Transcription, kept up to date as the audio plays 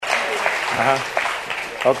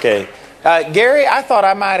Okay. Gary, I thought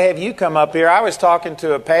I might have you come up here. I was talking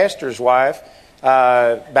to a pastor's wife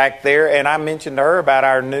back there, and I mentioned to her about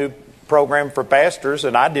our new program for pastors,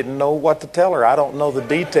 and I didn't know what to tell her. I don't know the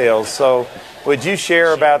details. So would you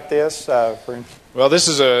share about this, friend? Well, this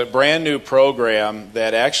is a brand new program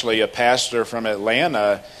that actually a pastor from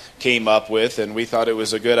Atlanta came up with, and we thought it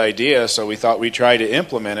was a good idea, so we thought we'd try to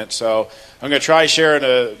implement it. So I'm going to try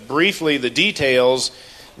sharing briefly the details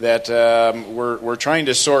that we're trying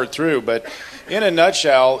to sort through. But in a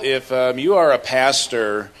nutshell, if you are a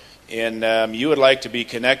pastor and you would like to be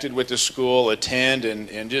connected with the school, attend,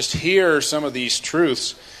 and just hear some of these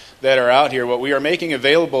truths that are out here, what we are making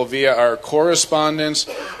available via our correspondence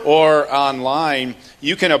or online,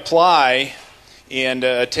 you can apply and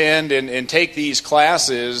attend and take these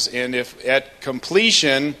classes. And if at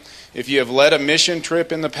completion, if you have led a mission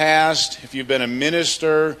trip in the past, if you've been a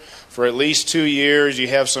minister for at least 2 years, you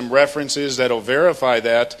have some references that will verify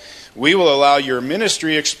that, we will allow your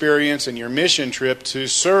ministry experience and your mission trip to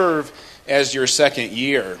serve as your second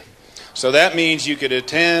year. So that means you could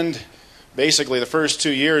attend basically the first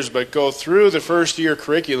 2 years, but go through the first year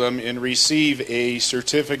curriculum and receive a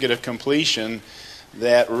certificate of completion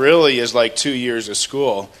that really is like 2 years of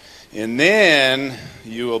school. And then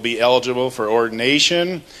you will be eligible for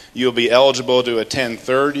ordination. You'll be eligible to attend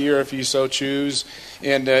third year if you so choose.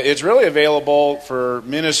 And it's really available for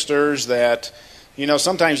ministers that,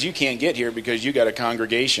 sometimes you can't get here because you got a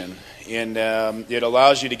congregation. And it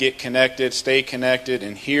allows you to get connected, stay connected,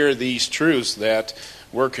 and hear these truths that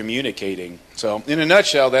we're communicating. So in a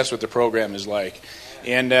nutshell, that's what the program is like.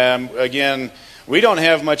 And again, we don't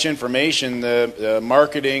have much information. The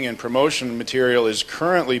marketing and promotion material is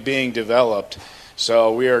currently being developed.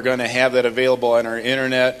 So we are going to have that available on our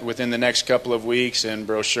internet within the next couple of weeks, and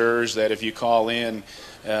brochures that if you call in,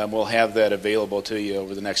 we'll have that available to you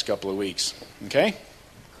over the next couple of weeks. Okay?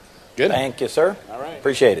 Good? Thank you, sir. All right.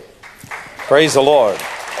 Appreciate it. Praise the Lord.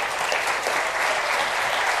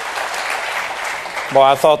 Boy,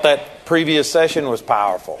 I thought that previous session was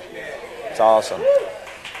powerful. It's awesome.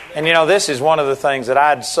 And this is one of the things that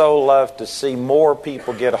I'd so love to see more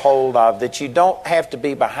people get a hold of, that you don't have to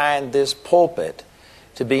be behind this pulpit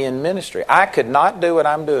to be in ministry. I could not do what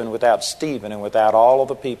I'm doing without Stephen and without all of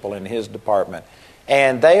the people in his department.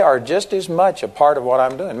 And they are just as much a part of what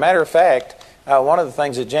I'm doing. Matter of fact, one of the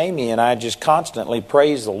things that Jamie and I just constantly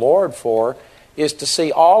praise the Lord for is to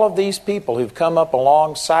see all of these people who've come up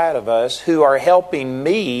alongside of us who are helping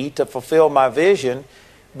me to fulfill my vision.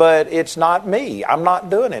 But it's not me. I'm not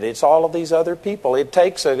doing it. It's all of these other people. It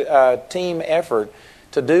takes a team effort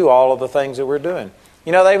to do all of the things that we're doing.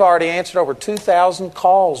 They've already answered over 2,000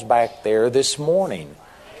 calls back there this morning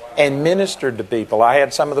and ministered to people. I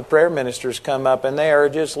had some of the prayer ministers come up, and they are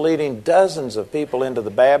just leading dozens of people into the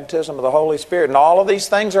baptism of the Holy Spirit. And all of these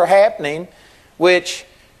things are happening, which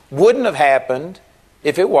wouldn't have happened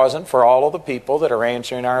if it wasn't for all of the people that are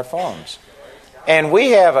answering our phones. And we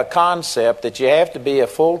have a concept that you have to be a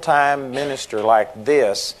full-time minister like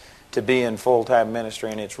this to be in full-time ministry,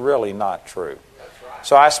 and it's really not true.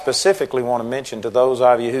 So I specifically want to mention to those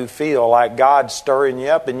of you who feel like God's stirring you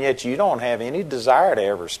up, and yet you don't have any desire to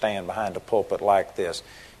ever stand behind a pulpit like this.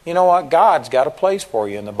 You know what? God's got a place for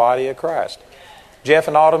you in the body of Christ. Jeff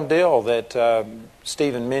and Autumn Dill that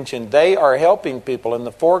Stephen mentioned, they are helping people, and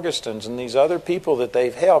the Forgustons and these other people that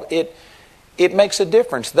they've helped. It makes a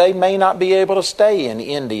difference. They may not be able to stay in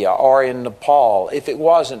India or in Nepal if it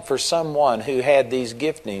wasn't for someone who had these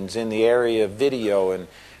giftings in the area of video and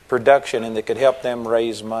production, and that could help them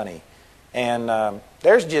raise money. And we're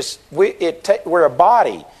a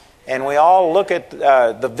body, and we all look at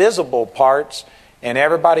the visible parts, and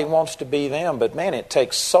everybody wants to be them. But man, it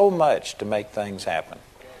takes so much to make things happen.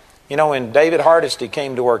 When David Hardesty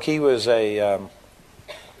came to work, he was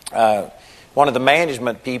one of the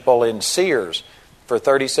management people in Sears for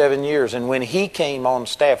 37 years. And when he came on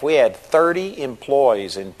staff, we had 30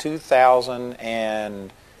 employees in 2000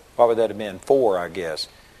 and, what would that have been, 4, I guess.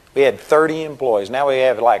 We had 30 employees. Now we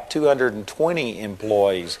have like 220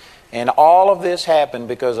 employees. And all of this happened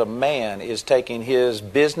because a man is taking his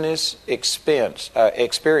business experience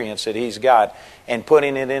that he's got and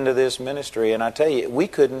putting it into this ministry. And I tell you, we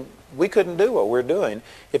couldn't do what we're doing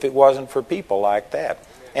if it wasn't for people like that.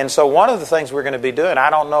 And so one of the things we're going to be doing, I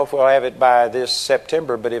don't know if we'll have it by this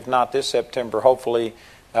September, but if not this September, hopefully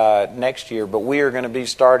next year. But we are going to be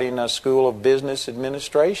starting a school of business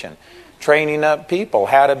administration, training up people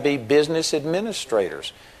how to be business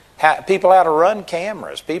administrators, people how to run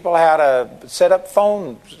cameras, people how to set up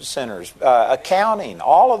phone centers, accounting,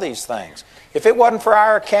 all of these things. If it wasn't for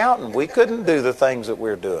our accountant, we couldn't do the things that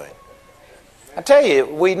we're doing. I tell you,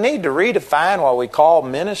 we need to redefine what we call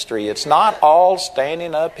ministry. It's not all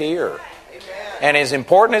standing up here. And as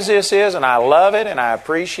important as this is, and I love it and I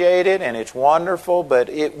appreciate it and it's wonderful, but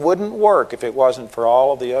it wouldn't work if it wasn't for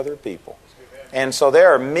all of the other people. And so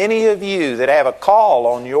there are many of you that have a call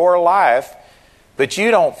on your life, but you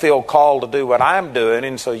don't feel called to do what I'm doing,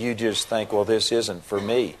 and so you just think, well, this isn't for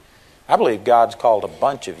me. I believe God's called a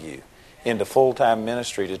bunch of you into full-time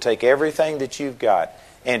ministry to take everything that you've got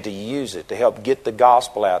and to use it to help get the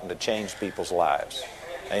gospel out and to change people's lives.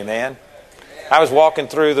 Amen? I was walking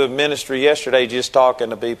through the ministry yesterday just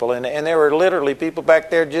talking to people, and there were literally people back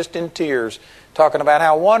there just in tears talking about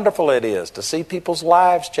how wonderful it is to see people's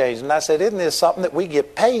lives change. And I said, isn't this something that we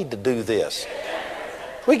get paid to do this?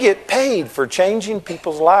 We get paid for changing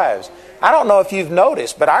people's lives. I don't know if you've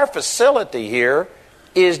noticed, but our facility here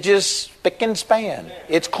is just spick and span.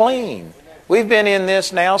 It's clean. We've been in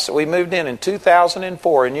this now, so we moved in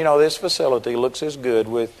 2004, and you know this facility looks as good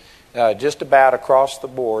with just about across the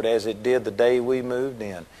board as it did the day we moved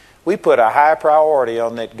in. We put a high priority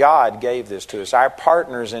on that. God gave this to us. Our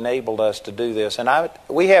partners enabled us to do this. And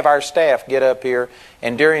we have our staff get up here,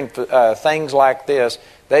 and during things like this,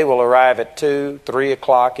 they will arrive at 2, 3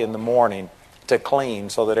 o'clock in the morning to clean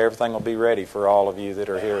so that everything will be ready for all of you that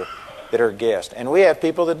are here, that are guests. And we have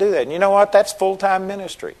people that do that. And you know what? That's full-time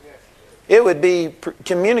ministry. It would be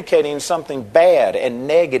communicating something bad and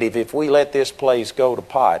negative if we let this place go to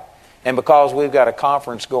pot. And because we've got a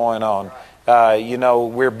conference going on,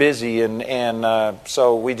 we're busy, and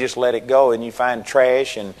so we just let it go, and you find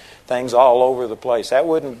trash and things all over the place. That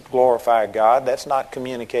wouldn't glorify God. That's not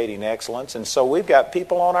communicating excellence. And so we've got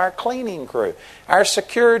people on our cleaning crew, our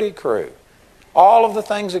security crew, all of the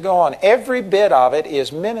things that go on. Every bit of it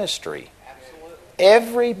is ministry. Absolutely.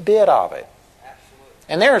 Every bit of it. Absolutely.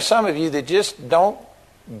 And there are some of you that just don't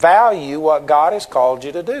value what God has called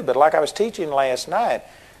you to do. But like I was teaching last night,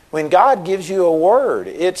 when God gives you a word,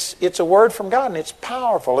 it's a word from God, and it's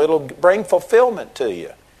powerful. It'll bring fulfillment to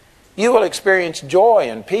you. You will experience joy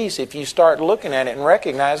and peace if you start looking at it and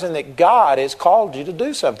recognizing that God has called you to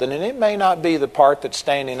do something. And it may not be the part that's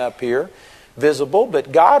standing up here visible,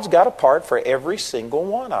 but God's got a part for every single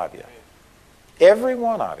one of you. Every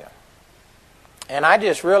one of you. And I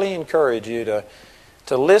just really encourage you to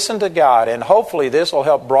listen to God, and hopefully this will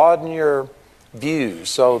help broaden your views,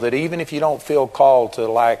 so that even if you don't feel called to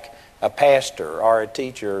like a pastor or a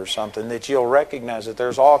teacher or something, that you'll recognize that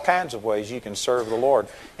there's all kinds of ways you can serve the Lord,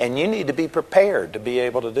 and you need to be prepared to be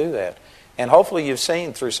able to do that. And hopefully you've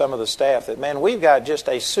seen through some of the staff that, man, we've got just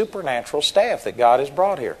a supernatural staff that God has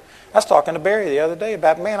brought here. I was talking to Barry the other day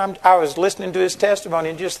about, man, I was listening to his testimony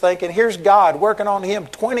and just thinking, here's God working on him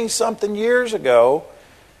 20-something years ago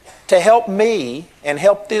to help me and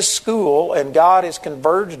help this school, and God has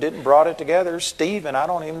converged it and brought it together. Stephen, I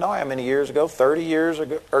don't even know how many years ago, 30 years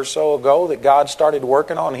ago, or so ago, that God started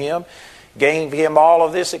working on him, gave him all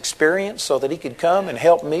of this experience so that he could come and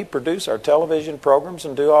help me produce our television programs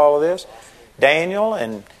and do all of this. Daniel,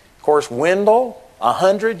 and of course Wendell,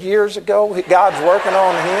 100 years ago, God's working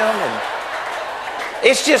on him. And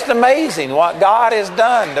it's just amazing what God has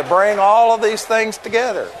done to bring all of these things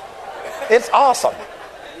together. It's awesome.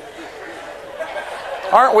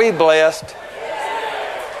 Aren't we blessed?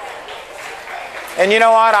 And you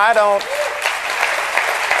know what? I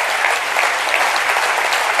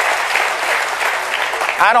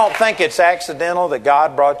don't think it's accidental that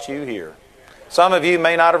God brought you here. Some of you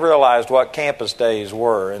may not have realized what campus days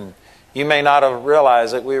were, and you may not have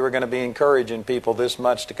realized that we were going to be encouraging people this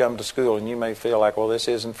much to come to school, and you may feel like, well, this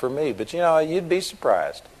isn't for me. But you know, you'd be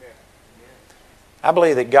surprised. I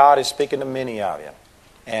believe that God is speaking to many of you.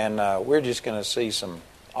 And we're just going to see some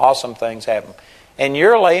awesome things happen. And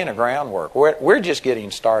you're laying a groundwork. We're just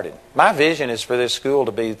getting started. My vision is for this school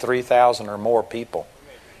to be 3,000 or more people.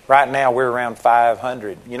 Right now we're around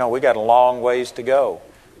 500. You know, we got a long ways to go.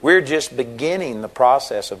 We're just beginning the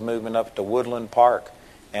process of moving up to Woodland Park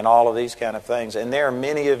and all of these kind of things. And there are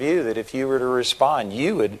many of you that if you were to respond,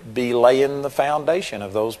 you would be laying the foundation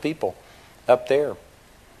of those people up there.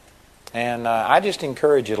 And I just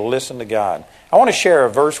encourage you to listen to God. I want to share a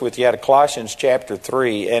verse with you out of Colossians chapter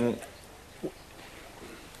 3. And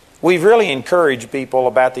we've really encouraged people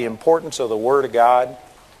about the importance of the Word of God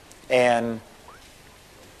and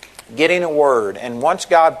getting a Word. And once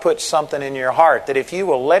God puts something in your heart, that if you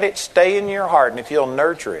will let it stay in your heart and if you'll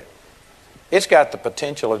nurture it, it's got the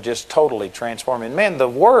potential of just totally transforming. Man, the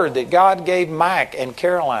Word that God gave Mike and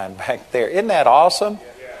Caroline back there, isn't that awesome?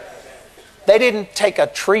 They didn't take a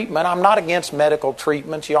treatment. I'm not against medical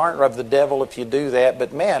treatments. You aren't of the devil if you do that.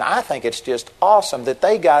 But man, I think it's just awesome that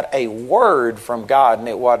they got a word from God. And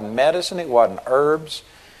it wasn't medicine. It wasn't herbs.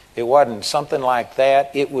 It wasn't something like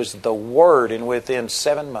that. It was the Word, and within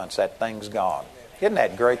 7 months that thing's gone. Isn't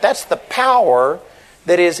that great? That's the power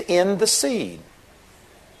that is in the seed.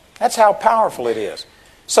 That's how powerful it is.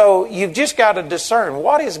 So you've just got to discern,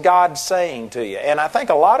 what is God saying to you? And I think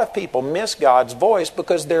a lot of people miss God's voice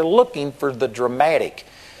because they're looking for the dramatic.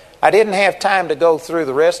 I didn't have time to go through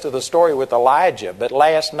the rest of the story with Elijah, but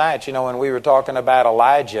last night, when we were talking about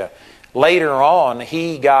Elijah, later on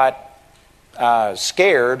he got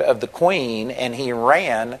scared of the queen and he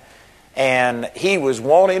ran, and he was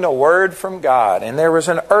wanting a word from God, and there was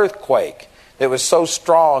an earthquake that was so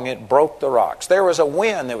strong it broke the rocks. There was a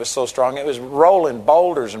wind that was so strong it was rolling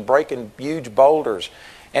boulders and breaking huge boulders.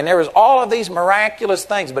 And there was all of these miraculous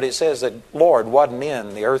things, but it says that Lord wasn't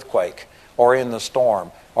in the earthquake or in the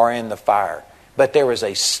storm or in the fire. But there was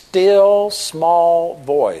a still small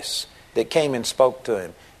voice that came and spoke to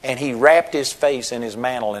him. And he wrapped his face in his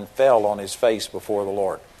mantle and fell on his face before the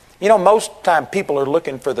Lord. Most time people are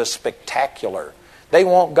looking for the spectacular. They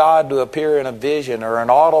want God to appear in a vision or an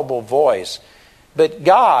audible voice. But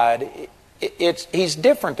God, He's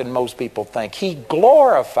different than most people think. He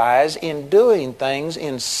glorifies in doing things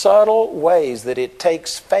in subtle ways that it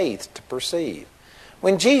takes faith to perceive.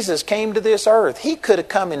 When Jesus came to this earth, He could have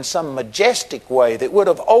come in some majestic way that would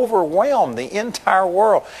have overwhelmed the entire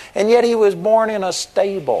world. And yet He was born in a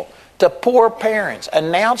stable to poor parents,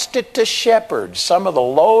 announced it to shepherds, some of the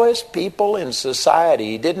lowest people in society.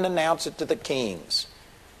 He didn't announce it to the kings.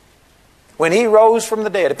 When He rose from the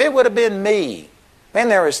dead, if it would have been me, man,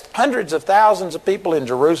 there was hundreds of thousands of people in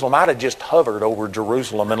Jerusalem. I'd have just hovered over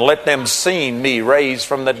Jerusalem and let them see me raised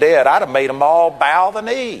from the dead. I'd have made them all bow the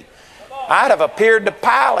knee. I'd have appeared to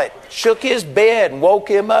Pilate, shook his bed and woke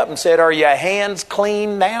him up and said, "Are your hands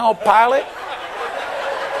clean now, Pilate?"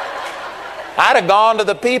 I'd have gone to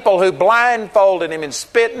the people who blindfolded him and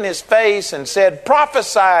spit in his face and said,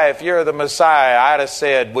 "Prophesy if you're the Messiah." I'd have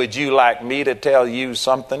said, "Would you like me to tell you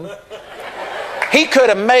something?" He could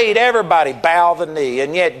have made everybody bow the knee,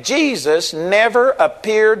 and yet Jesus never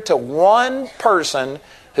appeared to one person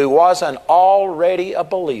who wasn't already a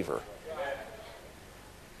believer.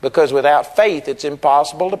 Because without faith, it's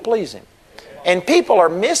impossible to please Him. And people are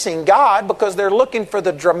missing God because they're looking for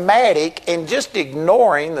the dramatic and just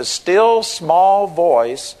ignoring the still small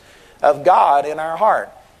voice of God in our heart.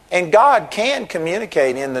 And God can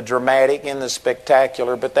communicate in the dramatic, in the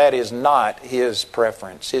spectacular, but that is not His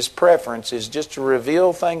preference. His preference is just to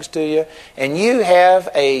reveal things to you, and you have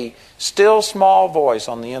a still small voice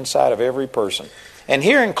on the inside of every person. And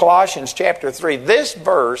here in Colossians chapter 3, this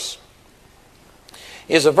verse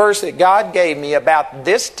is a verse that God gave me about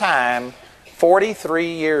this time 43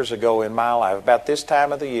 years ago in my life, about this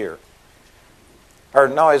time of the year. Or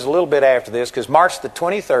no, it was a little bit after this, because March the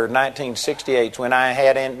 23rd, 1968 is when I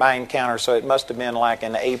had my encounter, so it must have been like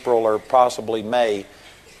in April or possibly May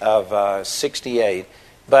of 68.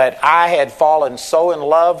 But I had fallen so in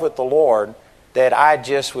love with the Lord that I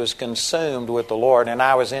just was consumed with the Lord. And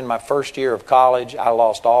I was in my first year of college. I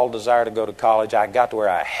lost all desire to go to college. I got to where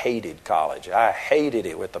I hated college. I hated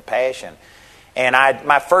it with a passion. And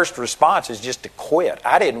my first response is just to quit.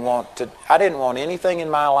 I didn't want anything in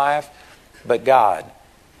my life but God.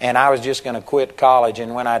 And I was just going to quit college.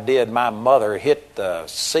 And when I did, my mother hit the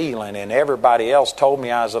ceiling and everybody else told me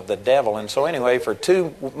I was of the devil. And so anyway, for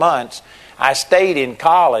 2 months, I stayed in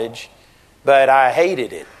college, but I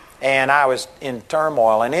hated it. And I was in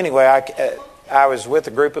turmoil. And anyway, I was with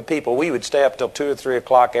a group of people. We would stay up till 2 or 3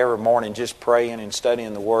 o'clock every morning just praying and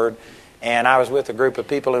studying the Word. And I was with a group of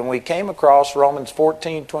people, and we came across Romans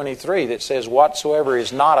 14:23 that says, "Whatsoever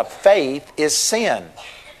is not of faith is sin."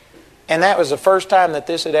 And that was the first time that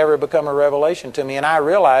this had ever become a revelation to me. And I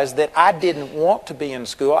realized that I didn't want to be in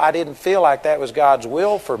school. I didn't feel like that was God's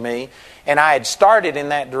will for me. And I had started in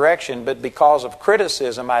that direction, but because of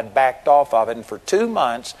criticism, I'd backed off of it. And for 2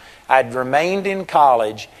 months, I'd remained in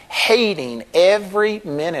college, hating every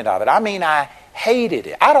minute of it. I mean, I hated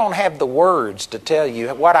it. I don't have the words to tell you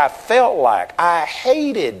what I felt like. I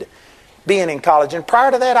hated being in college. And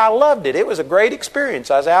prior to that, I loved it. It was a great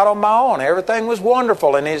experience. I was out on my own. Everything was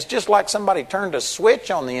wonderful. And it's just like somebody turned a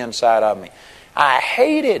switch on the inside of me. I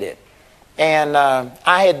hated it. And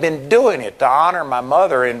I had been doing it to honor my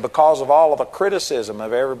mother and because of all of the criticism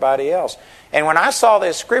of everybody else. And when I saw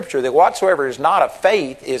this scripture that whatsoever is not of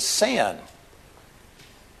faith is sin,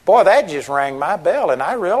 boy, that just rang my bell. And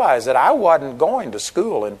I realized that I wasn't going to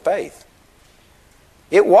school in faith.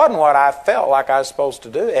 It wasn't what I felt like I was supposed to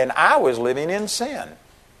do. And I was living in sin.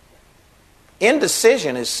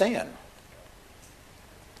 Indecision is sin.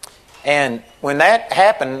 And when that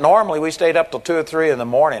happened, normally we stayed up till 2 or 3 in the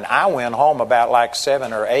morning. I went home about like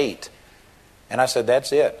 7 or 8. And I said,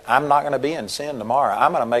 that's it. I'm not going to be in sin tomorrow.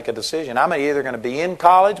 I'm going to make a decision. I'm either going to be in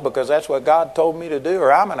college because that's what God told me to do,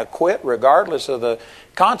 or I'm going to quit regardless of the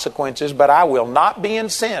consequences, but I will not be in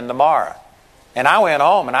sin tomorrow. And I went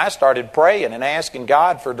home and I started praying and asking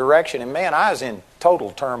God for direction. And man, I was in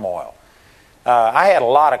total turmoil. I had a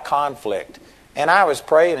lot of conflict. And I was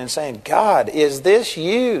praying and saying, God, is this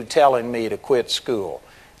you telling me to quit school?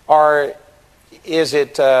 Or is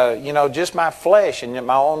it, just my flesh and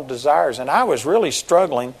my own desires? And I was really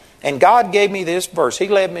struggling. And God gave me this verse. He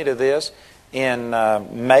led me to this in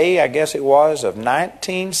May, I guess it was, of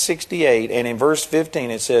 1968. And in verse 15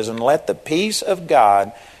 it says, and let the peace of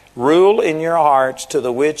God rule in your hearts, to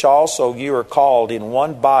the which also you are called in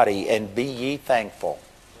one body, and be ye thankful.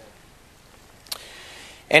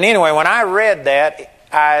 And anyway, when I read that,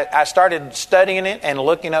 I started studying it and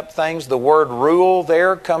looking up things. The word rule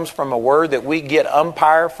there comes from a word that we get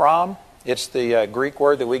umpire from. It's the Greek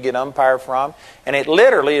word that we get umpire from. And it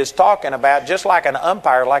literally is talking about, just like an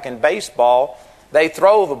umpire, like in baseball, they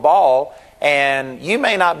throw the ball, and you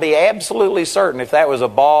may not be absolutely certain if that was a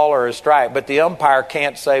ball or a strike, but the umpire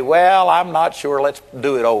can't say, well, I'm not sure, let's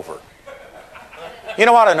do it over. You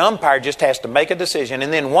know what? An umpire just has to make a decision,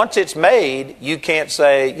 and then once it's made, you can't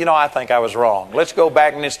say, I think I was wrong. Let's go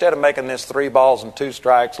back, and instead of making this 3 balls and 2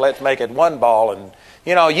 strikes, let's make it 1 ball. And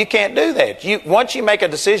you can't do that. Once you make a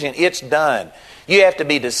decision, it's done. You have to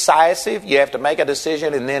be decisive, you have to make a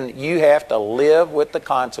decision, and then you have to live with the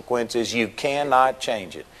consequences. You cannot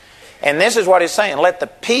change it. And this is what he's saying. Let the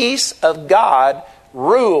peace of God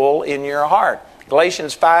rule in your heart.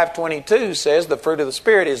 Galatians 5:22 says the fruit of the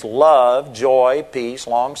Spirit is love, joy, peace,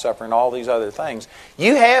 long-suffering, all these other things.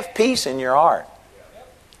 You have peace in your heart.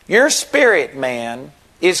 Your spirit man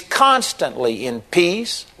is constantly in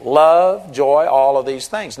peace, love, joy, all of these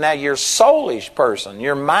things. Now your soulish person,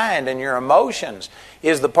 your mind and your emotions,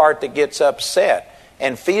 is the part that gets upset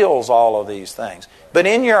and feels all of these things. But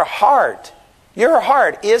in your heart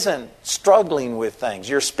isn't struggling with things.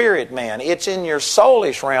 Your spirit man, it's in your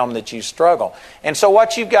soulish realm that you struggle. And so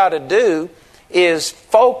what you've got to do is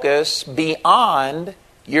focus beyond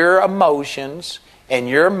your emotions and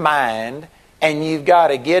your mind, and you've got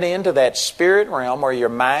to get into that spirit realm where your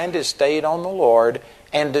mind is stayed on the Lord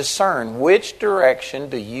and discern which direction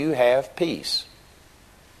do you have peace.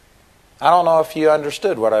 I don't know if you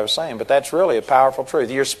understood what I was saying, but that's really a powerful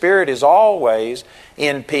truth. Your spirit is always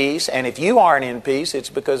in peace, and if you aren't in peace,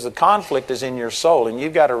 it's because the conflict is in your soul, and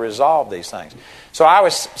you've got to resolve these things. So I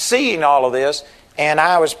was seeing all of this, and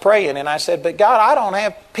I was praying, and I said, but God, I don't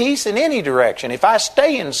have peace in any direction. If I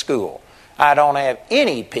stay in school, I don't have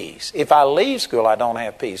any peace. If I leave school, I don't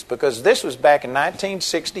have peace. Because this was back in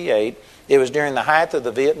 1968. It was during the height of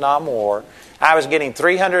the Vietnam War. I was getting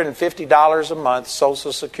 $350 a month,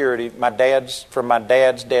 Social Security, from my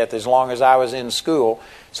dad's death, as long as I was in school.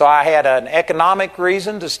 So I had an economic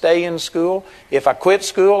reason to stay in school. If I quit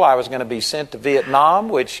school, I was going to be sent to Vietnam,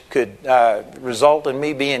 which could result in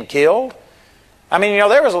me being killed. I mean,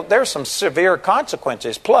 there were some severe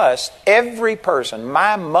consequences. Plus, every person,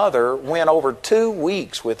 my mother went over 2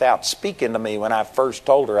 weeks without speaking to me when I first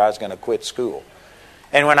told her I was going to quit school.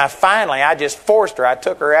 And when I just forced her. I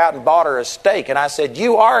took her out and bought her a steak. And I said,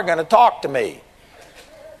 you are going to talk to me.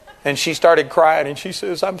 And she started crying and she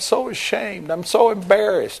says, I'm so ashamed. I'm so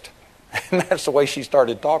embarrassed. And that's the way she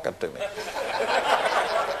started talking to me.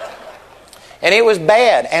 And it was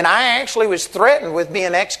bad. And I actually was threatened with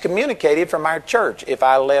being excommunicated from our church if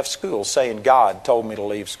I left school, saying God told me to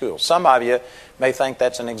leave school. Some of you may think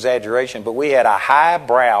that's an exaggeration, but we had a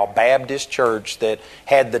highbrow Baptist church that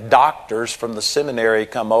had the doctors from the seminary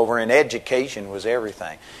come over, and education was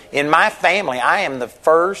everything. In my family, I am the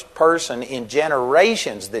first person in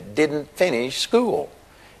generations that didn't finish school.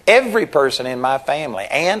 Every person in my family,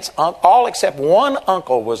 aunts, all except one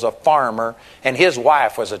uncle was a farmer, and his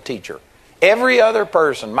wife was a teacher. Every other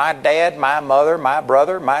person, my dad, my mother, my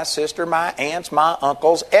brother, my sister, my aunts, my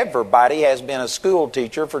uncles, everybody has been a school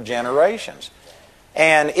teacher for generations.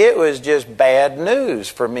 And it was just bad news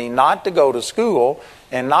for me not to go to school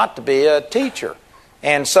and not to be a teacher.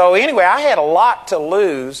 And so anyway, I had a lot to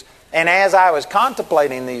lose. And as I was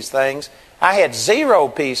contemplating these things, I had zero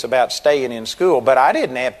peace about staying in school, but I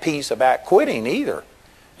didn't have peace about quitting either.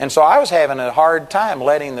 And so I was having a hard time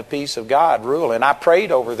letting the peace of God rule. And I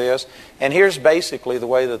prayed over this. And here's basically the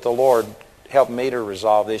way that the Lord helped me to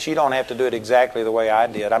resolve this. You don't have to do it exactly the way I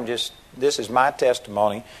did. This is my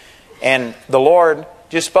testimony. And the Lord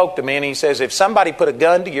just spoke to me and He says, if somebody put a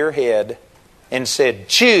gun to your head and said,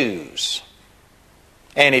 choose,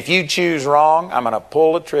 and if you choose wrong, I'm going to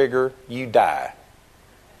pull the trigger, you die.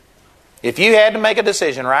 If you had to make a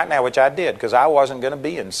decision right now, which I did, because I wasn't going to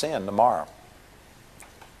be in sin tomorrow.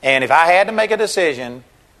 And if I had to make a decision,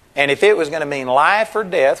 and if it was going to mean life or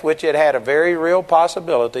death, which it had a very real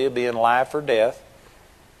possibility of being life or death,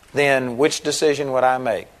 then which decision would I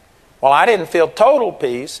make? Well, I didn't feel total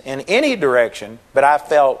peace in any direction, but I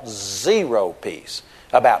felt zero peace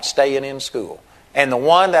about staying in school. And the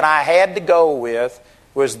one that I had to go with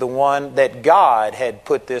was the one that God had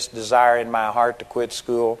put this desire in my heart to quit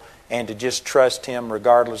school and to just trust Him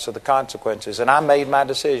regardless of the consequences. And I made my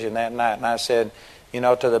decision that night, and I said,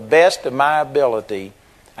 to the best of my ability,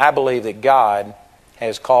 I believe that God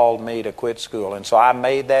has called me to quit school. And so I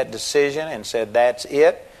made that decision and said, that's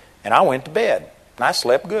it. And I went to bed, and I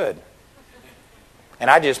slept good. And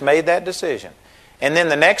I just made that decision. And then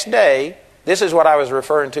the next day, this is what I was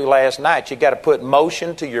referring to last night. You've got to put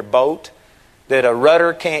motion to your boat, that a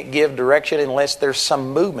rudder can't give direction unless there's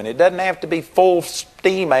some movement. It doesn't have to be full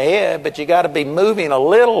steam ahead, but you got to be moving a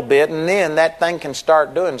little bit, and then that thing can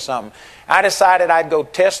start doing something. I decided I'd go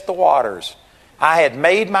test the waters. I had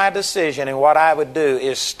made my decision, and what I would do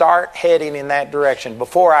is start heading in that direction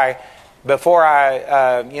before I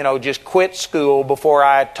just quit school. Before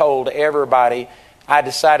I told everybody, I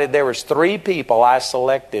decided there was 3 people I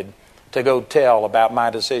selected to go tell about my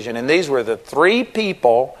decision, and these were the 3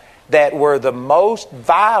 people that were the most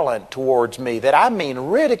violent towards me, that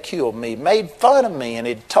ridiculed me, made fun of me, and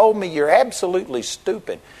had told me, you're absolutely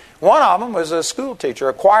stupid. One of them was a school teacher,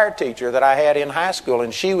 a choir teacher that I had in high school,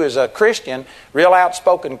 and she was a Christian, real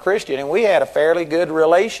outspoken Christian, and we had a fairly good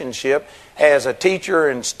relationship as a teacher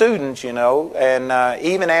and student, and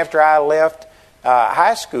even after I left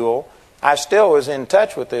high school, I still was in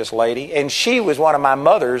touch with this lady, and she was one of my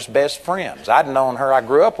mother's best friends. I'd known her, I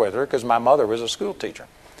grew up with her because my mother was a school teacher.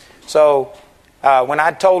 So when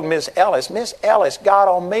I told Miss Ellis got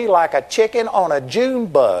on me like a chicken on a June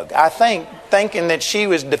bug. I thinking that she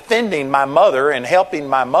was defending my mother and helping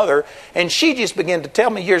my mother, and she just began to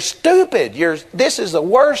tell me, you're stupid. This is the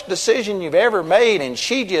worst decision you've ever made, and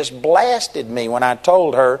she just blasted me when I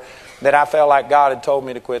told her that I felt like God had told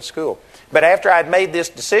me to quit school. But after I'd made this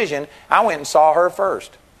decision, I went and saw her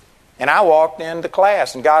first. And I walked into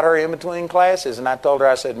class and got her in between classes, and I told her,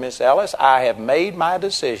 I said, Miss Ellis, I have made my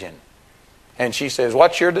decision. And she says,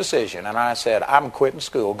 what's your decision? And I said, I'm quitting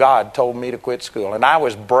school. God told me to quit school. And I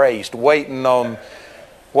was braced, waiting on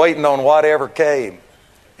whatever came.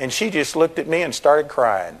 And she just looked at me and started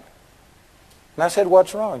crying. And I said,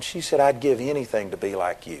 what's wrong? And she said, I'd give anything to be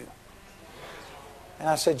like you. And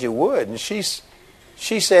I said, you would? And she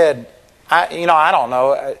said, I don't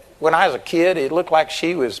know. When I was a kid, it looked like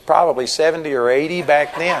she was probably 70 or 80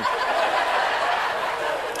 back then.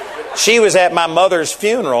 She was at my mother's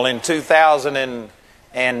funeral in 2009,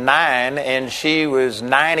 and she was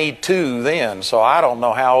 92 then, so I don't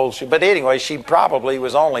know how old she... But anyway, she probably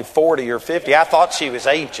was only 40 or 50. I thought she was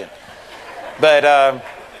ancient. But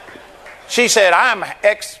she said, I'm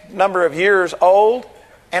X number of years old,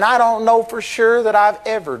 and I don't know for sure that I've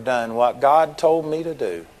ever done what God told me to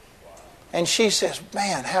do. And she says,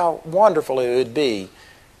 man, how wonderful it would be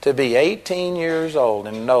to be 18 years old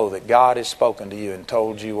and know that God has spoken to you and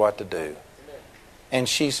told you what to do. And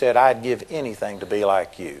she said, I'd give anything to be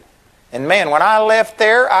like you. And man, when I left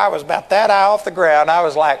there, I was about that high off the ground. I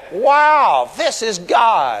was like, wow, this is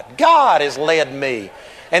God. God has led me.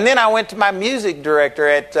 And then I went to my music director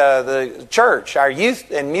at the church, our youth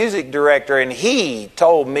and music director, and he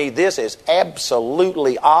told me this is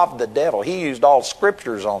absolutely of the devil. He used all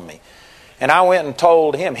scriptures on me. And I went and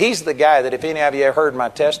told him. He's the guy that if any of you have heard my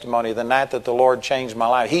testimony, the night that the Lord changed my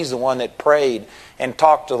life, he's the one that prayed and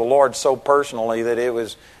talked to the Lord so personally that it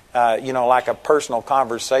was, like a personal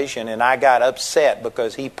conversation. And I got upset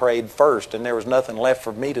because he prayed first and there was nothing left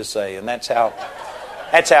for me to say. And that's how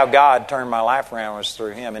God turned my life around, was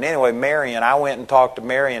through him. And anyway, Marion, I went and talked to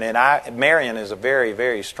Marion. And Marion is a very,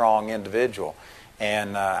 very strong individual.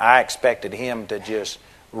 And I expected him to just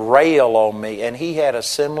rail on me, and he had a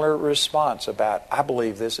similar response about, I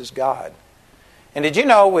believe this is God. And did you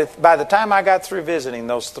know, by the time I got through visiting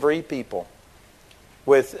those 3 people,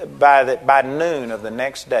 by noon of the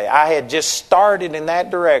next day, I had just started in that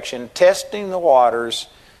direction, testing the waters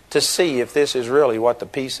to see if this is really what the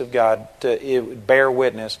peace of God it would bear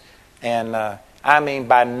witness. And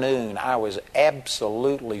by noon, I was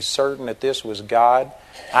absolutely certain that this was God.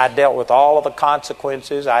 I dealt with all of the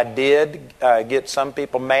consequences. I did get some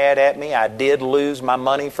people mad at me. I did lose my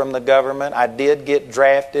money from the government. I did get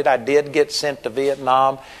drafted. I did get sent to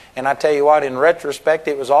Vietnam. And I tell you what, in retrospect,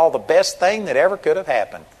 it was all the best thing that ever could have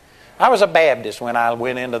happened. I was a Baptist when I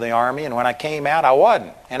went into the Army, and when I came out, I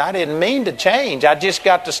wasn't. And I didn't mean to change. I just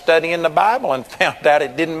got to studying the Bible and found out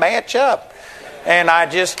it didn't match up. And I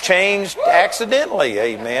just changed accidentally,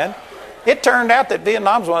 amen. It turned out that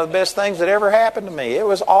Vietnam's one of the best things that ever happened to me. It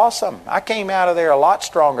was awesome. I came out of there a lot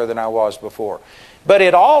stronger than I was before. But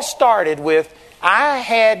it all started with, I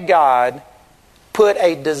had God put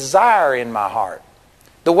a desire in my heart.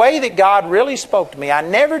 The way that God really spoke to me, I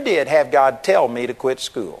never did have God tell me to quit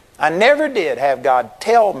school. I never did have God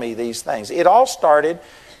tell me these things. It all started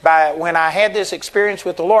by when I had this experience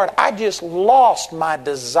with the Lord. I just lost my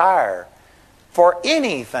desire for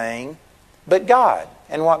anything but God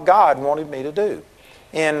and what God wanted me to do.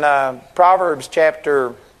 In Psalms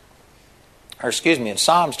chapter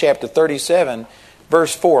 37,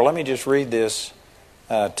 verse 4, let me just read this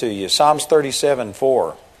to you. Psalms 37,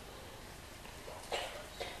 4.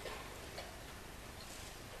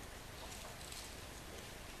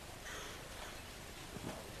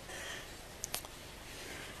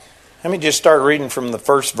 Let me just start reading from the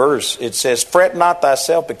first verse. It says, "Fret not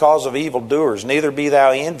thyself because of evildoers, neither be thou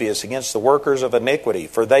envious against the workers of iniquity,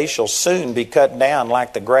 for they shall soon be cut down,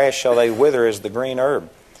 like the grass shall they wither as the green herb.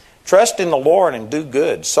 Trust in the Lord and do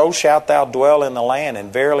good, so shalt thou dwell in the land,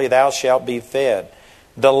 and verily thou shalt be fed.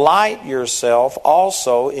 Delight yourself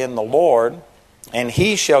also in the Lord, and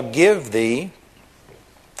He shall give thee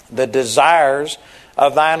the desires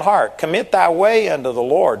of thine heart. Commit thy way unto the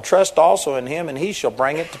Lord. Trust also in Him, and He shall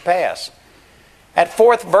bring it to pass." That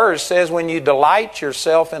fourth verse says, when you delight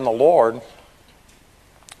yourself in the Lord,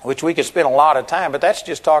 which we could spend a lot of time, but that's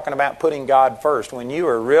just talking about putting God first. When you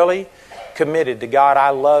are really committed to God, I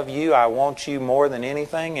love you, I want you more than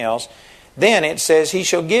anything else, then it says He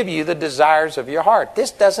shall give you the desires of your heart.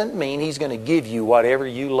 This doesn't mean He's going to give you whatever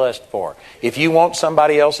you lust for. If you want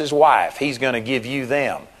somebody else's wife, He's going to give you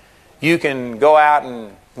them. You can go out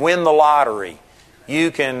and win the lottery. You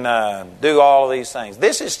can do all of these things.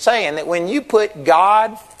 This is saying that when you put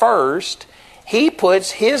God first, He puts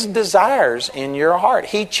His desires in your heart.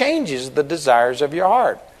 He changes the desires of your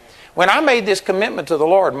heart. When I made this commitment to the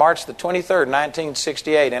Lord, March the 23rd,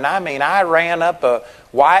 1968, and I ran up a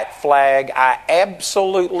white flag, I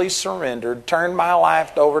absolutely surrendered, turned my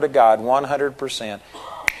life over to God 100%.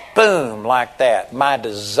 Boom, like that. My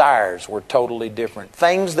desires were totally different.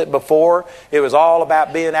 Things that before it was all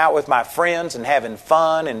about being out with my friends and having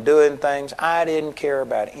fun and doing things, I didn't care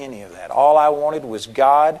about any of that. All I wanted was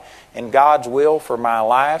God and God's will for my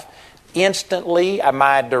life. Instantly,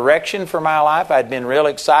 my direction for my life, I'd been real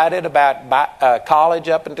excited about college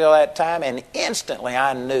up until that time, and instantly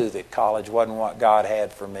I knew that college wasn't what God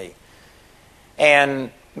had for me.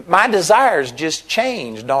 And my desires just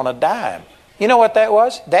changed on a dime. You know what that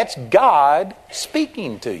was? That's God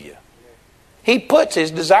speaking to you. He puts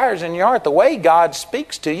His desires in your heart. The way God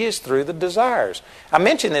speaks to you is through the desires. I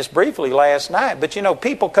mentioned this briefly last night, but you know,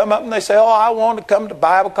 people come up and they say, "Oh, I want to come to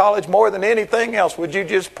Bible college more than anything else. Would you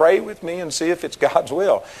just pray with me and see if it's God's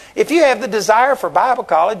will?" If you have the desire for Bible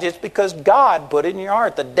college, it's because God put it in your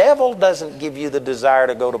heart. The devil doesn't give you the desire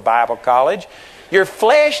to go to Bible college. Your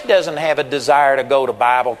flesh doesn't have a desire to go to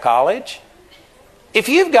Bible college. If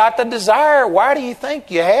you've got the desire, why do you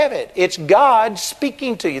think you have it? It's God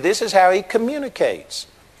speaking to you. This is how He communicates.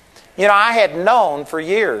 You know, I had known for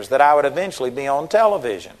years that I would eventually be on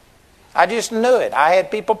television. I just knew it. I had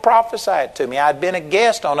people prophesy it to me. I'd been a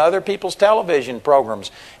guest on other people's television programs.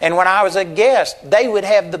 And when I was a guest, they would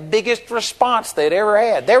have the biggest response they'd ever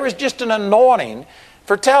had. There was just an anointing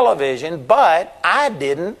for television, but I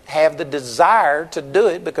didn't have the desire to do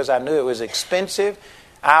it because I knew it was expensive.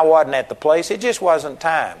 I wasn't at the place. It just wasn't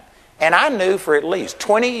time. And I knew for at least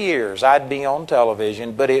 20 years I'd be on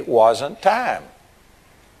television, but it wasn't time.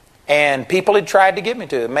 And people had tried to get me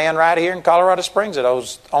to it. A man right here in Colorado Springs that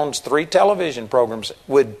owns 3 television programs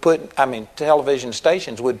television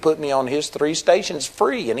stations would put me on his 3 stations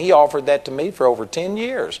free. And he offered that to me for over 10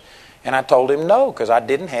 years. And I told him no, because I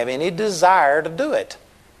didn't have any desire to do it.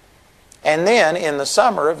 And then in the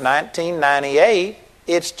summer of 1998,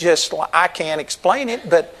 it's just, I can't explain it,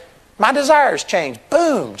 but my desires changed.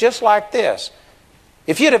 Boom, just like this.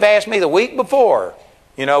 If you'd have asked me the week before,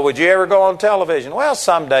 would you ever go on television? Well,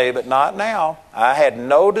 someday, but not now. I had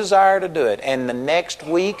no desire to do it. And the next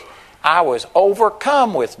week, I was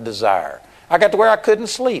overcome with desire. I got to where I couldn't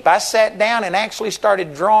sleep. I sat down and actually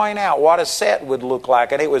started drawing out what a set would look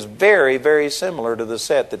like. And it was very, very similar to the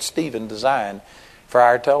set that Stephen designed for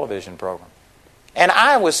our television program. And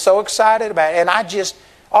I was so excited about it. And I just,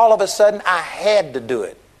 all of a sudden, I had to do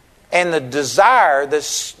it. And the desire,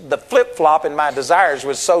 the flip-flop in my desires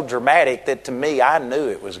was so dramatic that to me, I knew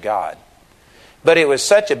it was God. But it was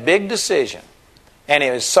such a big decision. And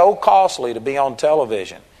it was so costly to be on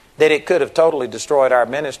television that it could have totally destroyed our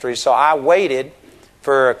ministry. So I waited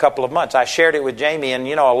for a couple of months. I shared it with Jamie. And,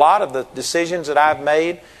 a lot of the decisions that I've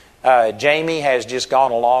made Jamie has just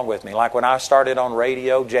gone along with me. Like when I started on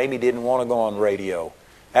radio, Jamie didn't want to go on radio.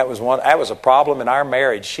 That was a problem in our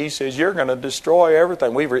marriage. She says, "You're going to destroy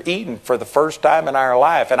everything." We were eating for the first time in our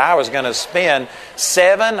life, and I was going to spend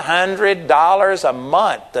 $700 a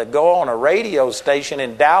month to go on a radio station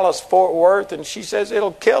in Dallas, Fort Worth, and she says,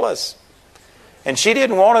 "It'll kill us." And she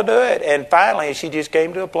didn't want to do it. And finally, she just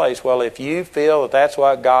came to a place, well, if you feel that that's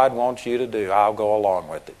what God wants you to do, I'll go along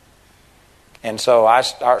with it. And so I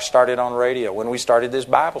started on radio. When we started this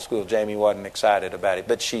Bible school, Jamie wasn't excited about it.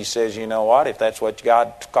 But she says, "You know what? If that's what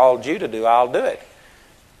God called you to do, I'll do it."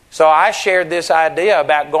 So I shared this idea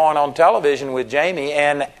about going on television with Jamie,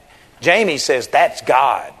 and Jamie says, "That's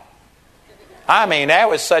God." I mean, that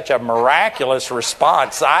was such a miraculous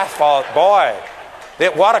response. I thought, boy,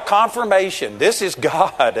 what a confirmation. This is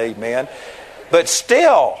God, amen. But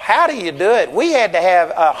still, how do you do it? We had to have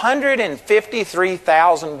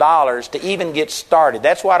 $153,000 to even get started.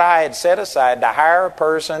 That's what I had set aside, to hire a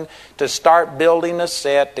person to start building a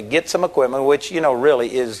set, to get some equipment, which,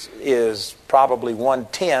 really is probably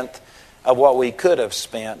 1/10 of what we could have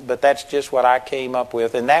spent. But that's just what I came up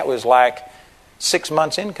with. And that was like 6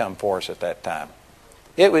 months' income for us at that time.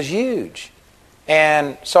 It was huge.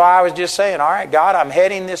 And so I was just saying, all right, God, I'm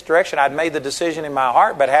heading this direction. I'd made the decision in my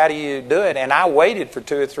heart, but how do you do it? And I waited for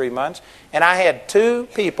 2 or 3 months, and I had 2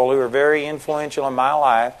 people who were very influential in my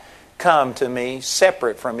life come to me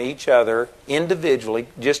separate from each other, individually,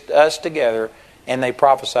 just us together, and they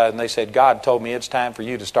prophesied, and they said, "God told me it's time for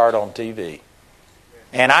you to start on TV."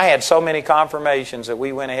 And I had so many confirmations that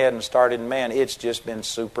we went ahead and started, and man, it's just been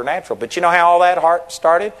supernatural. But you know how all that heart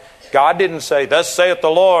started? God didn't say, "Thus saith the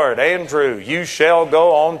Lord, Andrew, you shall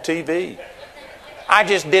go on TV." I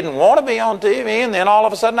just didn't want to be on TV, and then all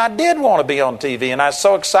of a sudden I did want to be on TV, and I was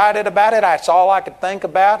so excited about it. That's all I could think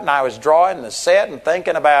about, and I was drawing the set and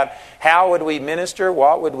thinking about how would we minister,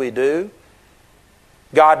 what would we do.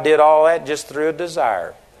 God did all that just through a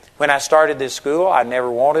desire. When I started this school, I never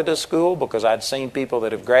wanted a school because I'd seen people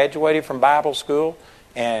that have graduated from Bible school,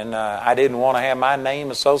 and I didn't want to have my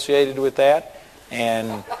name associated with that.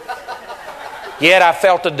 And yet I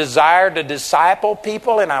felt a desire to disciple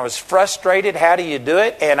people, and I was frustrated. How do you do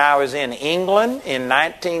it? And I was in England in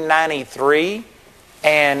 1993,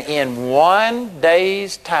 and in one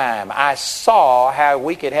day's time, I saw how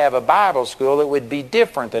we could have a Bible school that would be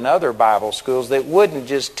different than other Bible schools, that wouldn't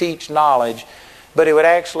just teach knowledge, but it would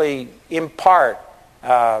actually impart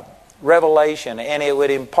revelation, and it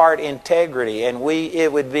would impart integrity, and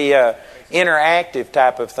it would be a interactive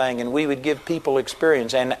type of thing, and we would give people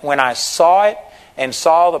experience. And when I saw it and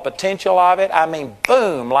saw the potential of it, I mean,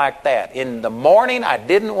 boom, like that. In the morning, I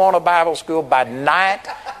didn't want a Bible school. By night,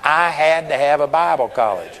 I had to have a Bible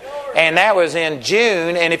college. And that was in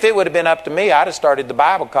June, and if it would have been up to me, I'd have started the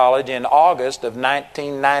Bible college in August of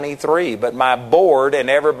 1993. But my board and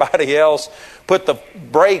everybody else put the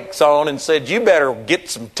brakes on and said, "You better get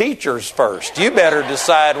some teachers first. You better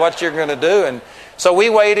decide what you're going to do." And so we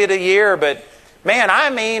waited a year, but man,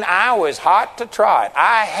 I was hot to trot.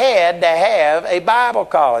 I had to have a Bible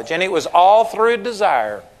college, and it was all through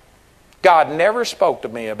desire. God never spoke to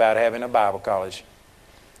me about having a Bible college.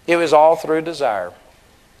 It was all through desire.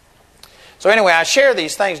 So anyway, I share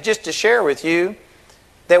these things just to share with you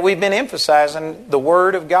that we've been emphasizing the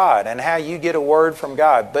Word of God and how you get a word from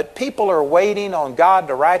God. But people are waiting on God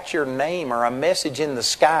to write your name or a message in the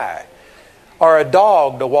sky, or a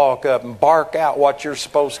dog to walk up and bark out what you're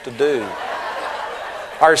supposed to do.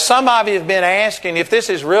 Or some of you have been asking, if this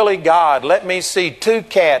is really God, let me see 2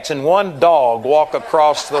 cats and 1 dog walk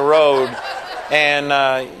across the road. And,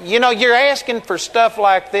 you're asking for stuff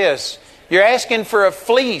like this. You're asking for a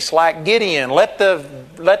fleece like Gideon. Let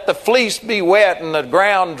the fleece be wet and the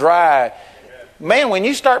ground dry. Man, when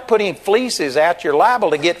you start putting fleeces out, you're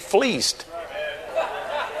liable to get fleeced.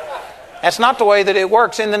 That's not the way that it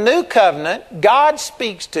works. In the New Covenant, God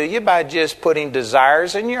speaks to you by just putting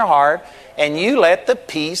desires in your heart, and you let the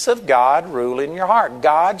peace of God rule in your heart.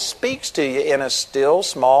 God speaks to you in a still,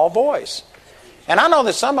 small voice. And I know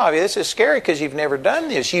that some of you, this is scary because you've never done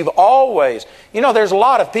this. You've always, there's a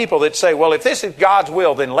lot of people that say, well, if this is God's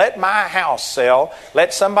will, then let my house sell.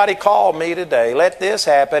 Let somebody call me today. Let this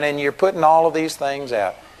happen. And you're putting all of these things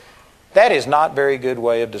out. That is not a very good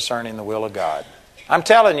way of discerning the will of God. I'm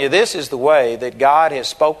telling you, this is the way that God has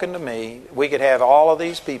spoken to me. We could have all of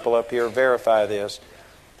these people up here verify this.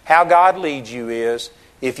 How God leads you is,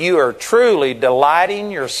 if you are truly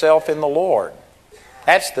delighting yourself in the Lord.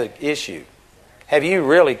 That's the issue. Have you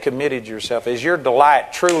really committed yourself? Is your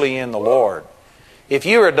delight truly in the Lord? If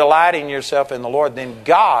you are delighting yourself in the Lord, then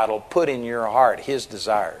God will put in your heart His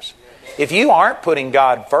desires. If you aren't putting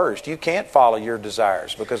God first, you can't follow your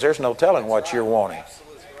desires because there's no telling what you're wanting.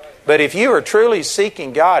 But if you are truly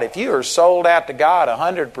seeking God, if you are sold out to God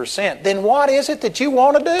 100%, then what is it that you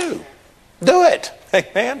want to do? Do it.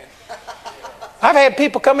 Amen. I've had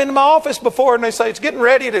people come into my office before and they say, it's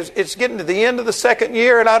getting to the end of the second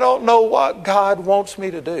year and I don't know what God wants me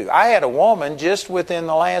to do. I had a woman just within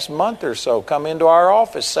the last month or so come into our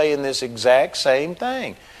office saying this exact same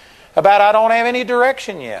thing about I don't have any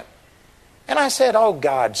direction yet. And I said, oh,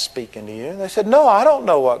 God's speaking to you. And they said, no, I don't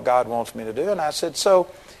know what God wants me to do. And I said, so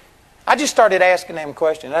I just started asking them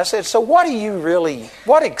questions. I said, so what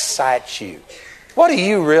excites you? What do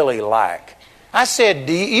you really like? I said,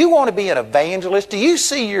 do you want to be an evangelist? Do you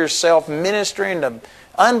see yourself ministering to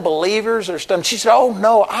unbelievers or something? She said, oh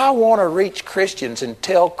no, I want to reach Christians and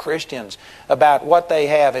tell Christians about what they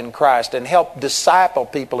have in Christ and help disciple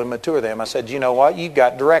people and mature them. I said, you know what? You've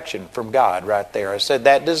got direction from God right there. I said,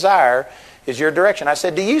 that desire is your direction. I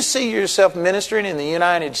said, do you see yourself ministering in the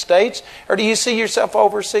United States or do you see yourself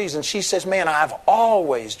overseas? And she says, man, I've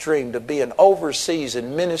always dreamed of being overseas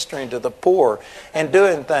and ministering to the poor and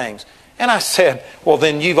doing things. And I said, well,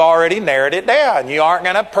 then you've already narrowed it down. You aren't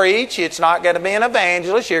going to preach. It's not going to be an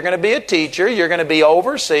evangelist. You're going to be a teacher. You're going to be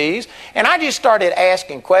overseas. And I just started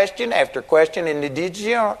asking question after question. And did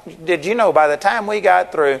you know by the time we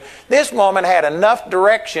got through, this woman had enough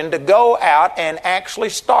direction to go out and actually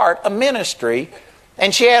start a ministry.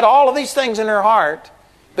 And she had all of these things in her heart,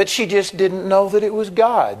 but she just didn't know that it was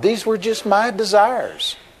God. These were just my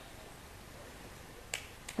desires.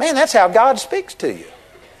 Man, that's how God speaks to you.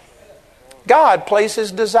 God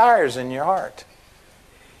places desires in your heart.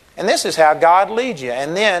 And this is how God leads you.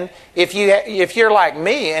 And then if you're like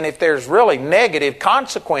me and if there's really negative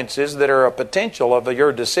consequences that are a potential of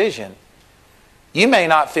your decision, you may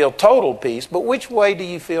not feel total peace, but which way do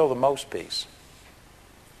you feel the most peace?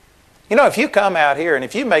 You know, if you come out here and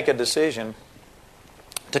if you make a decision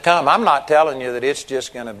to come, I'm not telling you that it's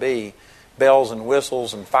just going to be bells and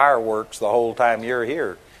whistles and fireworks the whole time you're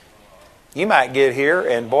here. You might get here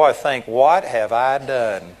and, boy, think, what have I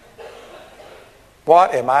done?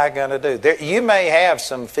 What am I going to do? You may have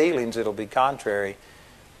some feelings that'll be contrary.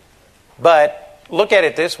 But look at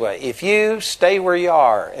it this way. If you stay where you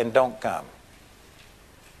are and don't come,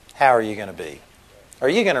 how are you going to be? Are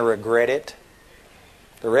you going to regret it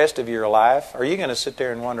the rest of your life? Are you going to sit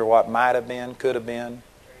there and wonder what might have been, could have been?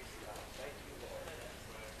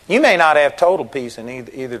 You may not have total peace in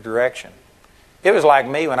either direction. It was like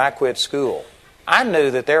me when I quit school. I knew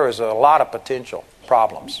that there was a lot of potential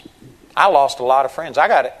problems. I lost a lot of friends. I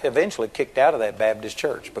got eventually kicked out of that Baptist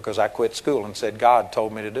church because I quit school and said God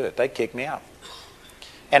told me to do it. They kicked me out.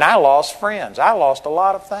 And I lost friends. I lost a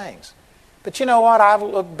lot of things. But you know what? I've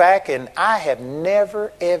looked back and I have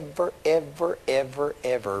never, ever, ever, ever,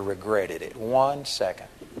 ever regretted it 1 second.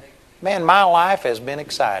 Man, my life has been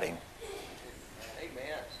exciting.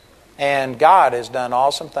 And God has done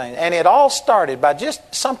awesome things. And it all started by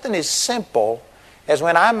just something as simple as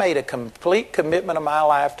when I made a complete commitment of my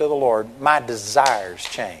life to the Lord, my desires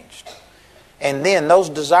changed. And then those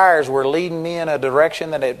desires were leading me in a direction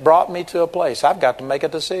that it brought me to a place. I've got to make a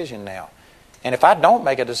decision now. And if I don't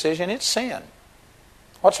make a decision, it's sin.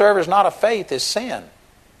 Whatsoever is not of faith is sin.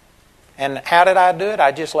 And how did I do it?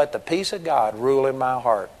 I just let the peace of God rule in my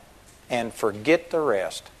heart and forget the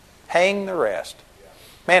rest. Hang the rest.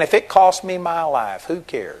 Man, if it cost me my life, who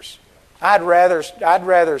cares? I'd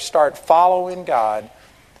rather start following God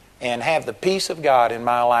and have the peace of God in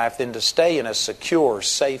my life than to stay in a secure,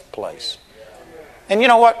 safe place. And you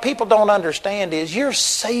know what people don't understand is you're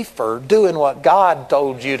safer doing what God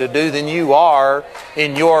told you to do than you are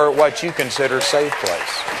in your what you consider safe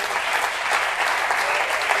place.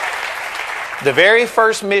 The very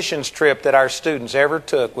first missions trip that our students ever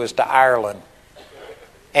took was to Ireland.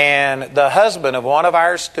 And the husband of one of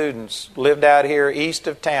our students lived out here east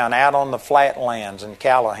of town, out on the flatlands in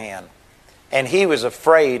Callahan. And he was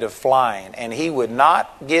afraid of flying. And he would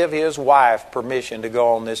not give his wife permission to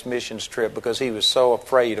go on this missions trip because he was so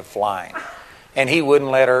afraid of flying. And he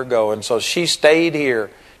wouldn't let her go. And so she stayed here.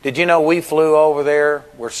 Did you know we flew over there,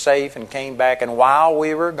 were safe, and came back? And while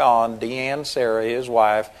we were gone, Deanne Sarah, his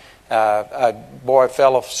wife, a boy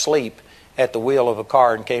fell asleep at the wheel of a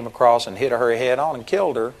car and came across and hit her head on and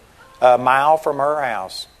killed her a mile from her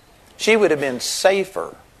house. She would have been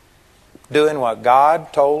safer doing what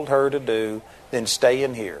God told her to do than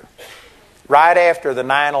staying here. Right after the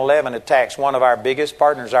 9/11 attacks, one of our biggest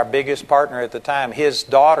partners at the time, his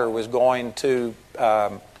daughter was going to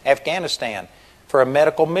Afghanistan for a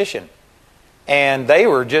medical mission. And they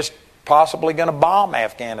were just possibly going to bomb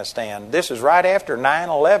Afghanistan. This is right after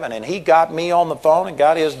 9/11, and he got me on the phone and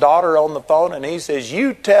got his daughter on the phone, and he says,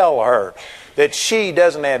 you tell her that she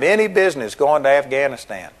doesn't have any business going to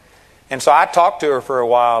Afghanistan. And so I talked to her for a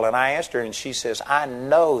while, and I asked her, and she says, I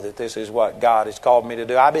know that this is what God has called me to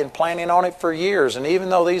do. I've been planning on it for years, and even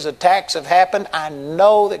though these attacks have happened, I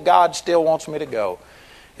know that God still wants me to go.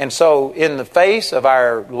 And so in the face of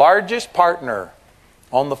our largest partner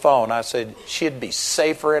on the phone, I said, she'd be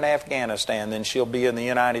safer in Afghanistan than she'll be in the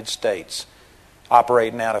United States,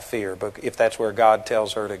 operating out of fear, if that's where God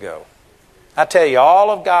tells her to go. I tell you, all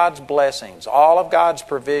of God's blessings, all of God's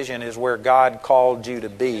provision is where God called you to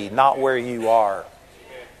be, not where you are.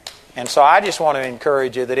 And so I just want to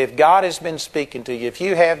encourage you that if God has been speaking to you, if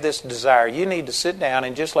you have this desire, you need to sit down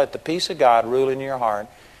and just let the peace of God rule in your heart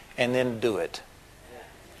and then do it.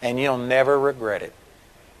 And you'll never regret it.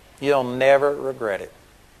 You'll never regret it.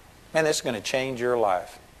 Man, this is going to change your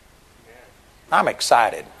life. I'm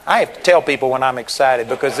excited. I have to tell people when I'm excited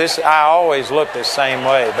because I always look the same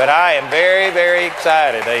way. But I am very, very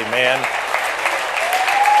excited. Amen.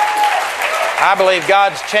 I believe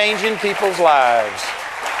God's changing people's lives.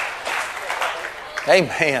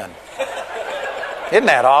 Amen. Isn't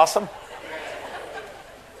that awesome?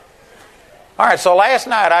 All right, so last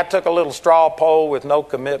night I took a little straw poll with no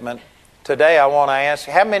commitment. Today I want to ask,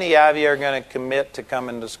 how many of you are going to commit to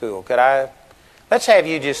coming to school? Let's have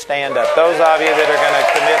you just stand up. Those of you that are going to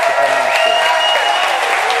commit to coming to school.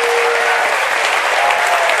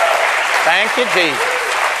 Thank you, Jesus.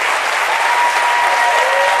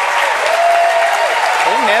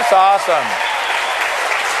 Isn't this awesome?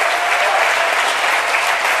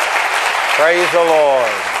 Praise the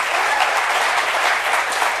Lord.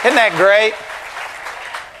 Isn't that great?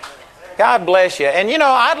 God bless you. And you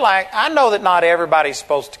know, I know that not everybody's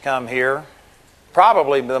supposed to come here.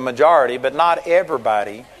 Probably the majority, but not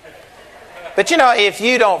everybody. But you know, if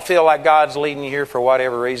you don't feel like God's leading you here for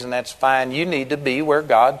whatever reason, that's fine. You need to be where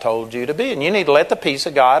God told you to be. And you need to let the peace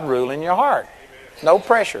of God rule in your heart. No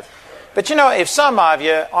pressure. But you know, if some of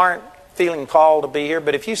you aren't feeling called to be here,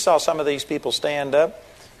 but if you saw some of these people stand up,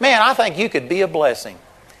 man, I think you could be a blessing.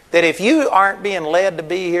 That if you aren't being led to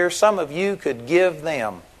be here, some of you could give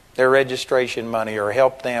them their registration money or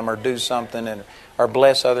help them or do something or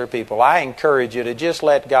bless other people. I encourage you to just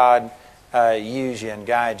let God use you and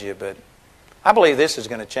guide you. But I believe this is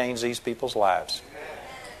going to change these people's lives.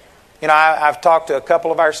 You know, I've talked to a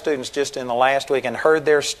couple of our students just in the last week and heard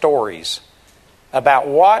their stories about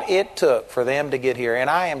what it took for them to get here. And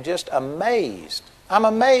I am just amazed. I'm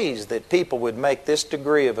amazed that people would make this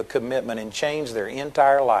degree of a commitment and change their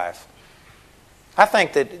entire life. I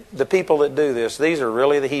think that the people that do this, these are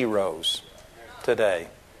really the heroes today.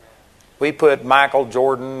 We put Michael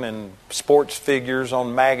Jordan and sports figures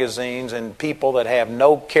on magazines and people that have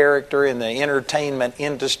no character in the entertainment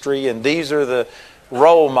industry, and these are the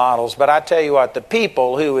role models. But I tell you what, the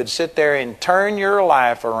people who would sit there and turn your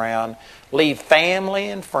life around, leave family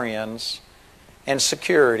and friends and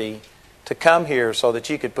security to come here so that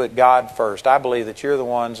you could put God first. I believe that you're the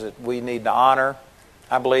ones that we need to honor.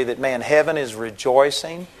 I believe that, man, heaven is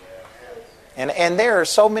rejoicing. And there are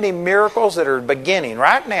so many miracles that are beginning.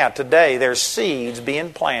 Right now, today, there's seeds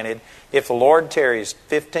being planted. If the Lord tarries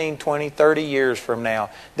 15, 20, 30 years from now,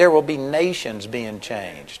 there will be nations being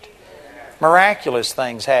changed. Miraculous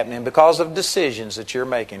things happening because of decisions that you're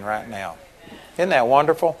making right now. Isn't that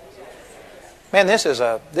wonderful? Man, this is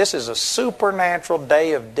a supernatural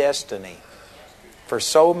day of destiny for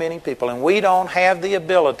so many people. And we don't have the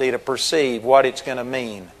ability to perceive what it's going to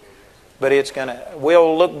mean. But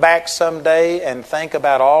we'll look back someday and think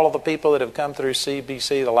about all of the people that have come through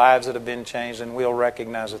CBC, the lives that have been changed, and we'll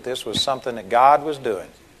recognize that this was something that God was doing.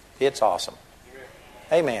 It's awesome.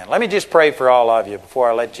 Amen. Let me just pray for all of you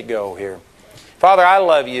before I let you go here. Father, I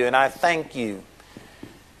love you and I thank you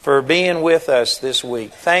for being with us this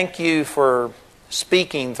week. Thank you for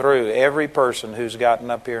speaking through every person who's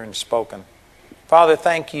gotten up here and spoken. Father,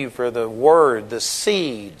 thank you for the word, the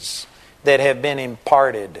seeds that have been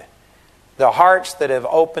imparted, the hearts that have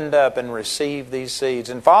opened up and received these seeds.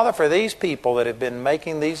 And Father, for these people that have been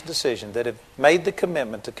making these decisions, that have made the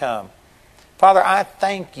commitment to come, Father, I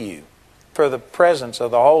thank you for the presence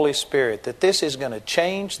of the Holy Spirit, that this is going to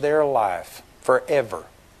change their life forever.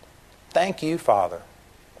 Thank you, Father.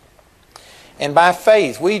 And by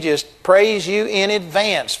faith, we just praise you in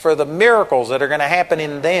advance for the miracles that are going to happen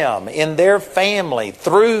in them, in their family,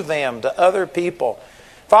 through them to other people.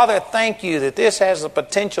 Father, thank you that this has the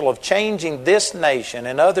potential of changing this nation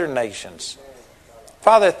and other nations.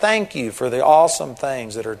 Father, thank you for the awesome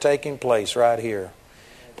things that are taking place right here.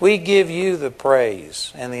 We give you the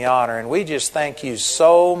praise and the honor, and we just thank you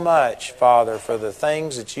so much, Father, for the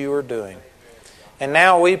things that you are doing. And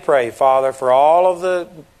now we pray, Father, for all of the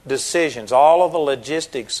decisions, all of the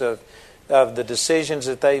logistics of the decisions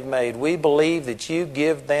that they've made. We believe that you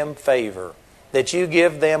give them favor, that you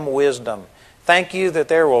give them wisdom. Thank you that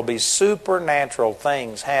there will be supernatural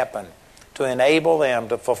things happen to enable them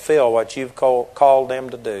to fulfill what you've called them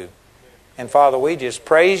to do. And Father, we just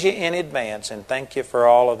praise you in advance and thank you for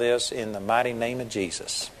all of this in the mighty name of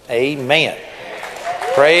Jesus. Amen.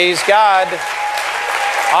 Praise God.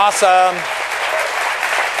 Awesome.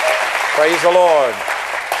 Praise the Lord.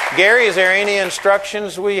 Gary, is there any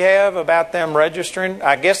instructions we have about them registering?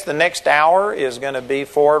 I guess the next hour is going to be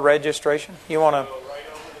for registration. You want to... Right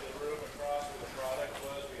over to the room across where the product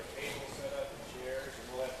was. We have tables set up and chairs,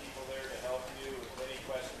 and we'll have people there to help you with any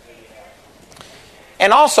questions that you have.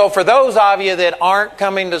 And also, for those of you that aren't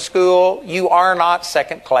coming to school, you are not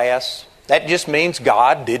second class. That just means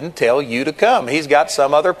God didn't tell you to come. He's got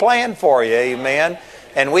some other plan for you. Amen.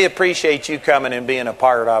 And we appreciate you coming and being a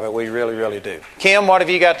part of it. We really, really do. Kim, what have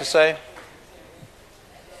you got to say?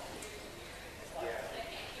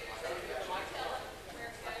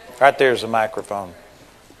 Right there's the microphone.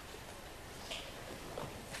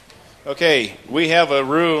 Okay, we have a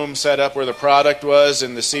room set up where the product was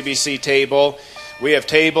and the CBC table. We have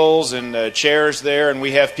tables and chairs there, and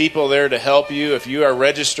we have people there to help you. If you are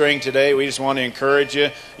registering today, we just want to encourage you.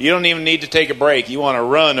 You don't even need to take a break. You want to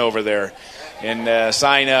run over there and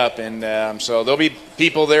sign up. And so there'll be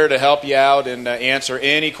people there to help you out and answer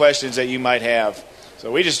any questions that you might have.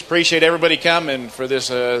 So we just appreciate everybody coming for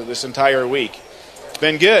this entire week. It's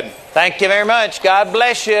been good. Thank you very much. God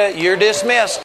bless you. You're dismissed.